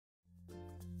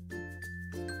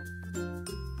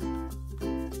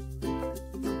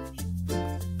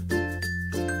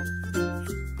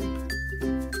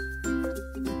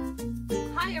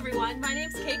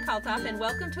Kalthoff, and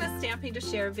welcome to a Stamping to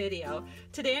Share video.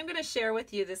 Today I'm going to share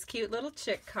with you this cute little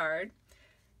chick card,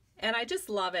 and I just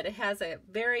love it. It has a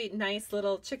very nice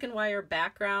little chicken wire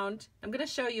background. I'm going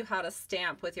to show you how to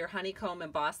stamp with your Honeycomb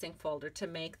embossing folder to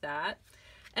make that.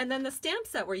 And then the stamps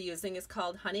that we're using is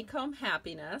called Honeycomb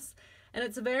Happiness, and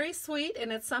it's very sweet,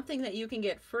 and it's something that you can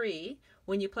get free.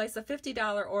 When you place a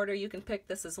 $50 order, you can pick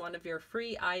this as one of your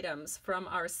free items from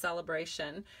our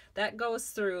celebration. That goes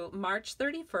through March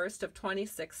 31st of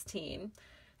 2016.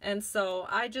 And so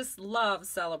I just love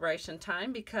celebration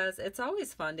time because it's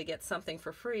always fun to get something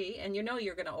for free, and you know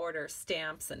you're going to order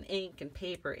stamps and ink and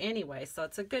paper anyway, so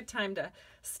it's a good time to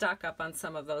stock up on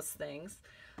some of those things.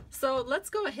 So let's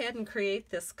go ahead and create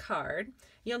this card.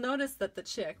 You'll notice that the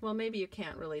chick, well, maybe you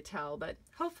can't really tell, but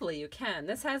hopefully you can.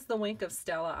 This has the wink of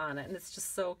Stella on it, and it's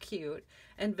just so cute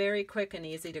and very quick and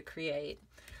easy to create.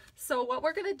 So what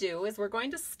we're going to do is we're going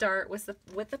to start with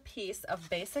a piece of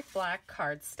basic black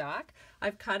cardstock.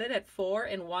 I've cut it at 4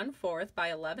 1/4 by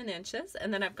 11 inches,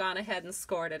 and then I've gone ahead and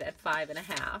scored it at 5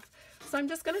 1/2. So I'm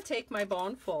just going to take my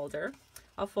bone folder.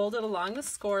 I'll fold it along the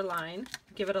score line,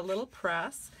 give it a little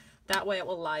press. That way it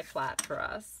will lie flat for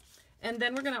us. And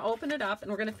then we're going to open it up and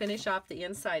we're going to finish off the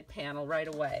inside panel right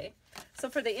away. So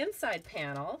for the inside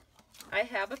panel, I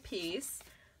have a piece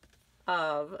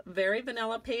of very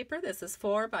vanilla paper. This is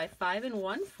 4 by 5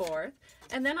 1/4.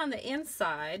 And then on the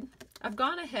inside, I've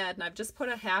gone ahead and I've just put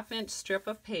a 1/2 inch strip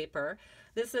of paper.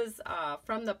 This is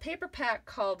from the paper pack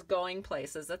called Going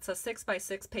Places. It's a 6 by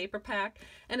 6 paper pack,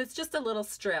 and it's just a little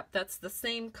strip that's the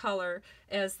same color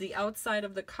as the outside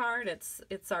of the card.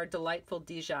 It's our Delightful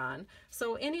Dijon.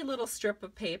 So any little strip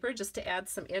of paper just to add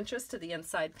some interest to the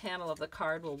inside panel of the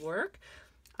card will work.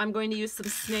 I'm going to use some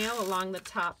snail along the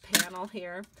top panel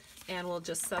here, and we'll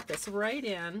just set this right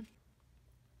in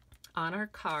on our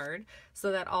card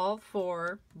so that all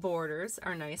 4 borders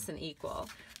are nice and equal.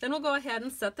 Then we'll go ahead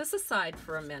and set this aside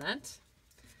for a minute.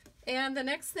 And the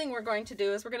next thing we're going to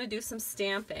do is we're going to do some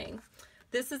stamping.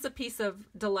 This is a piece of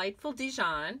Delightful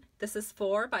Dijon. This is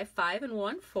 4 by 5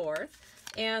 1/4.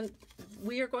 And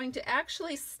we are going to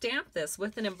actually stamp this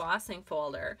with an embossing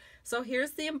folder. So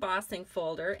here's the embossing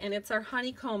folder, and it's our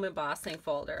Honeycomb embossing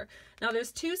folder. Now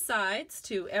there's 2 sides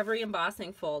to every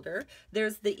embossing folder.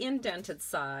 There's the indented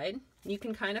side. You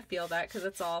can kind of feel that because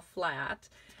it's all flat.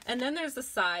 And then there's the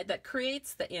side that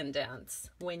creates the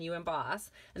indents when you emboss,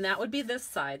 and that would be this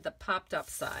side, the popped up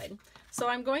side. So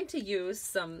I'm going to use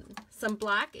some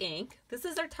black ink. This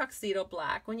is our tuxedo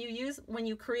black. When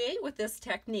you create with this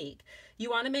technique, you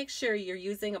want to make sure you're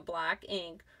using a black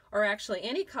ink, or actually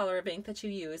any color of ink that you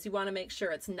use. You want to make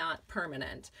sure it's not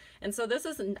permanent. And so this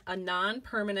is a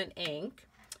non-permanent ink.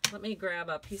 Let me grab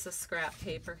a piece of scrap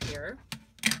paper here.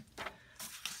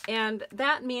 And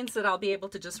that means that I'll be able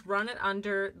to just run it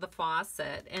under the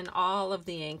faucet, and all of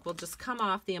the ink will just come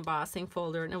off the embossing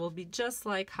folder, and it will be just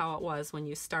like how it was when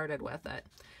you started with it.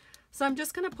 So I'm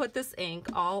just going to put this ink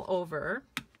all over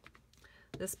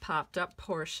this popped up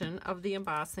portion of the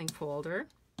embossing folder.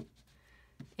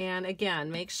 And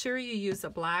again, make sure you use a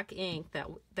black ink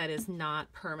that is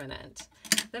not permanent.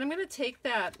 Then I'm going to take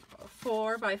that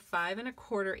 4 by 5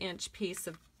 1/4 inch piece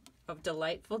of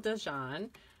Delightful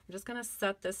Dijon. I'm just going to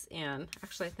set this in.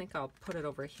 Actually, I think I'll put it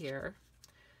over here.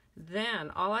 Then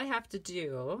all I have to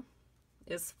do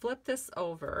is flip this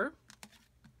over,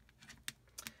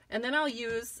 and then I'll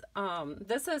use,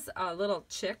 this is a little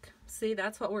chick. See,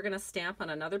 that's what we're going to stamp on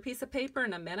another piece of paper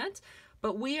in a minute,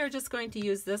 but we are just going to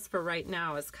use this for right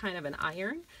now as kind of an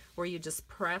iron where you just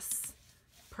press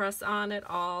on it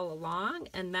all along,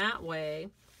 and that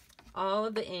way all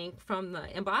of the ink from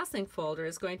the embossing folder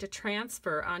is going to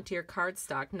transfer onto your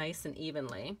cardstock nice and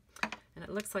evenly. And it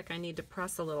looks like I need to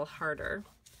press a little harder.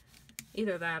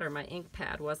 Either that or my ink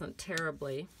pad wasn't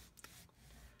terribly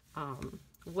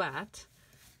wet,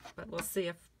 but we'll see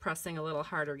if pressing a little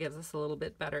harder gives us a little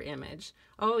bit better image.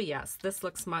 Oh yes, this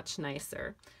looks much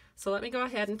nicer. So let me go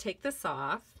ahead and take this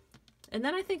off. And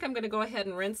then I think I'm going to go ahead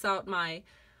and rinse out my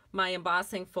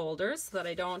embossing folders so that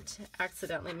I don't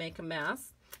accidentally make a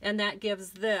mess. And that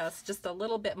gives this just a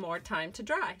little bit more time to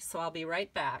dry. So I'll be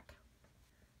right back.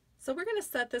 So we're going to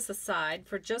set this aside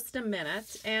for just a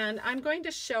minute, and I'm going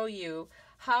to show you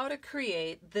how to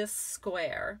create this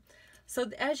square.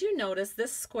 So as you notice,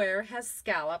 this square has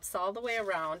scallops all the way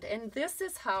around, and this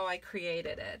is how I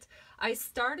created it. I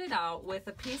started out with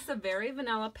a piece of very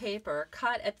vanilla paper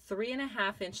cut at 3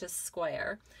 1/2 inches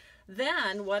square.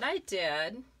 Then what I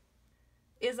did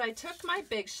is I took my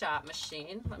Big Shot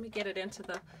machine. Let me get it into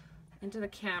the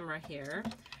camera here.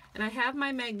 And I have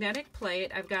my magnetic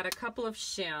plate. I've got a couple of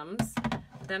shims.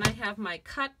 Then I have my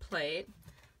cut plate.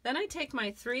 Then I take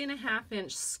my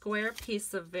 3.5-inch square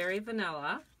piece of Very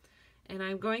Vanilla, and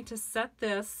I'm going to set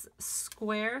this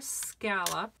square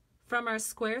scallop from our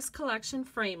Squares Collection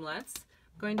framelits.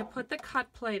 I'm going to put the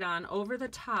cut plate on over the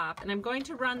top, and I'm going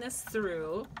to run this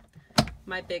through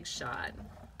my Big Shot.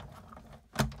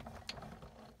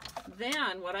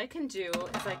 Then what I can do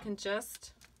is I can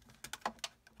just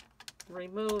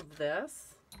remove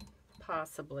this,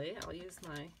 possibly. I'll use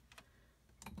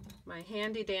my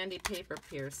handy dandy paper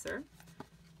piercer.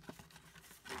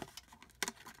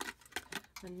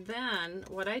 And then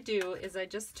what I do is I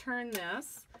just turn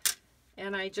this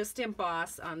and I just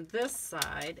emboss on this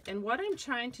side. And what I'm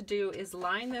trying to do is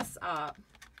line this up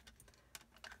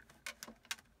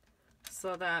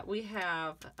so that we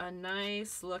have a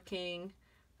nice looking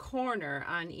corner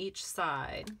on each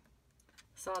side.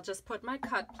 So I'll just put my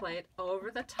cut plate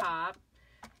over the top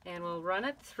and we'll run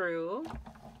it through.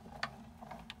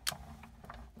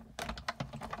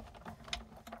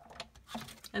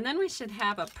 And then we should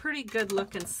have a pretty good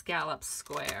looking scallop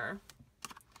square.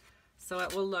 So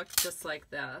it will look just like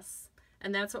this.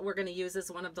 And that's what we're going to use as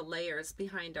one of the layers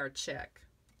behind our chick.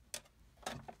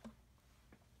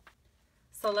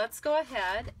 So let's go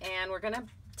ahead and we're going to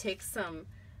take some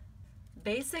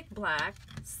basic black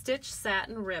stitch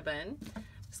satin ribbon. I'm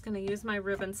just going to use my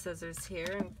ribbon scissors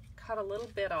here and cut a little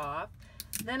bit off.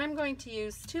 Then I'm going to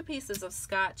use 2 pieces of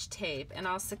Scotch tape and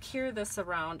I'll secure this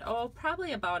around,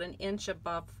 probably about 1 inch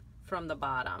above from the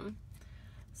bottom.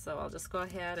 So I'll just go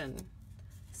ahead and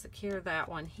secure that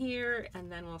one here, and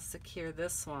then we'll secure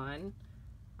this one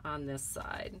on this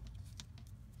side.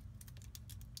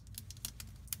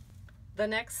 The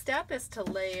next step is to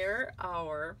layer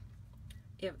our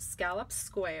scallop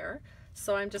square.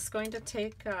 So I'm just going to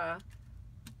take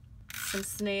some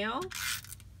snail,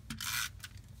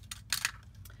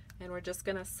 and we're just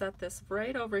going to set this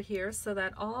right over here so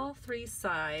that all 3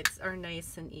 sides are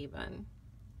nice and even.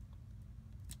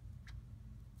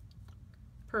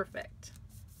 Perfect.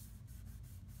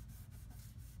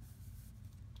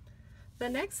 The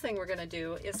next thing we're going to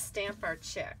do is stamp our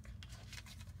chick.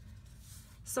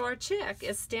 So our chick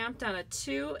is stamped on a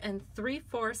 2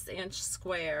 3/4 inch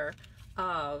square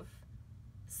of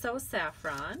So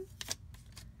Saffron,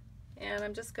 and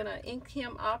I'm just going to ink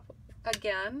him up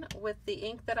again with the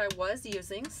ink that I was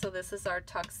using. So this is our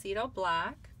Tuxedo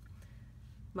Black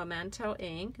Memento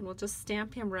ink, and we'll just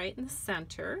stamp him right in the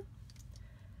center.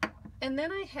 And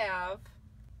then I have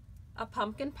a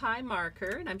pumpkin pie marker,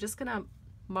 and I'm just going to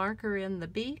marker in the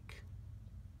beak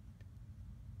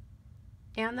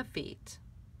and the feet.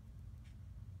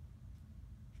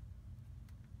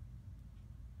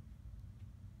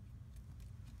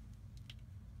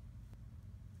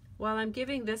 While I'm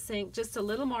giving this ink just a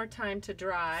little more time to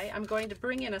dry, I'm going to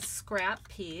bring in a scrap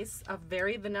piece of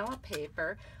Very Vanilla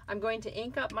paper. I'm going to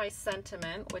ink up my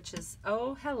sentiment, which is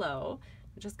Oh Hello.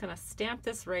 I'm just going to stamp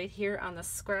this right here on the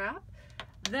scrap.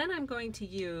 Then I'm going to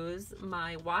use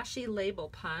my washi label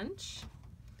punch,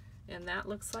 and that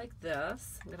looks like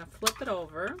this. I'm going to flip it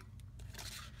over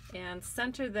and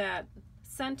center that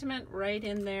sentiment right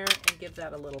in there and give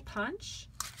that a little punch.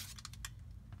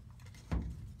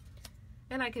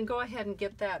 And I can go ahead and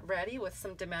get that ready with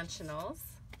some dimensionals.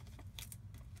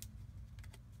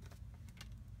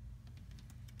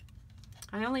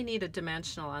 I only need a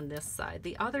dimensional on this side.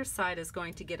 The other side is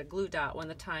going to get a glue dot when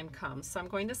the time comes. So I'm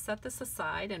going to set this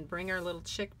aside and bring our little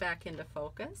chick back into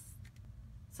focus.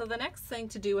 So the next thing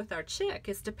to do with our chick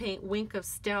is to paint Wink of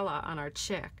Stella on our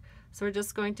chick. So we're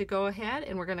just going to go ahead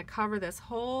and we're going to cover this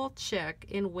whole chick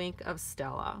in Wink of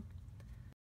Stella.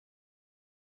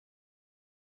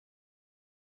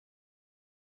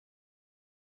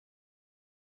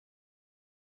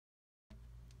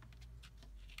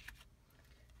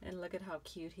 And look at how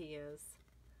cute he is.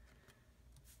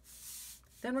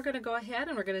 Then we're going to go ahead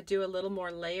and we're going to do a little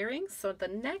more layering. So the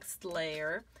next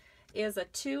layer is a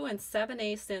 2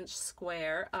 7/8 inch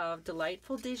square of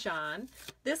Delightful Dijon.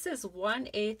 This is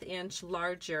 1/8 inch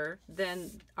larger than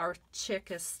our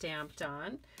chick is stamped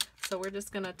on. So we're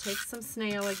just going to take some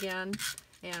snail again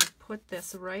and put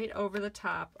this right over the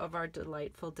top of our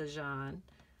Delightful Dijon.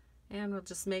 And we'll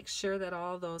just make sure that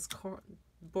all those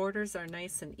borders are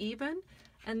nice and even.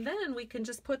 And then we can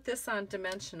just put this on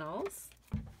dimensionals.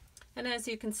 And as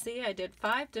you can see, I did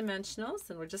 5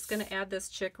 dimensionals, and we're just going to add this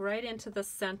chick right into the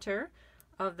center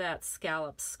of that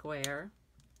scallop square.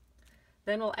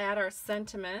 Then we'll add our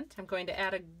sentiment. I'm going to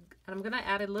add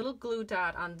a little glue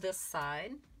dot on this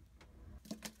side.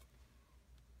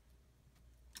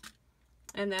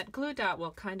 And that glue dot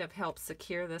will kind of help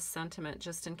secure this sentiment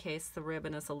just in case the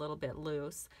ribbon is a little bit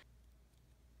loose.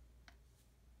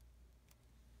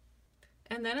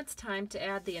 And then it's time to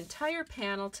add the entire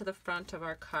panel to the front of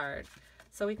our card.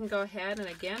 So we can go ahead and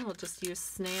again, we'll just use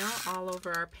snail all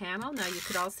over our panel. Now you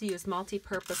could also use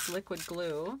multi-purpose liquid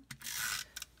glue,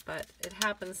 but it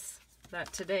happens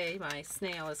that today my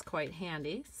snail is quite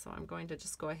handy, so I'm going to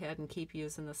just go ahead and keep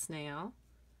using the snail.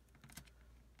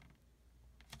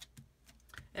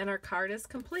 And our card is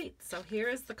complete. So here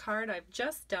is the card I've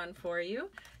just done for you.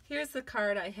 Here's the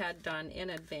card I had done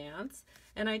in advance.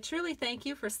 And I truly thank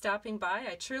you for stopping by.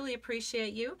 I truly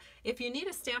appreciate you. If you need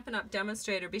a Stampin' Up!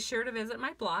 Demonstrator, be sure to visit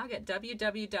my blog at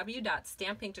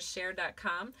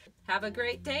www.stampingtoshare.com. Have a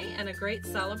great day and a great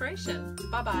celebration.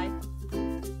 Bye-bye.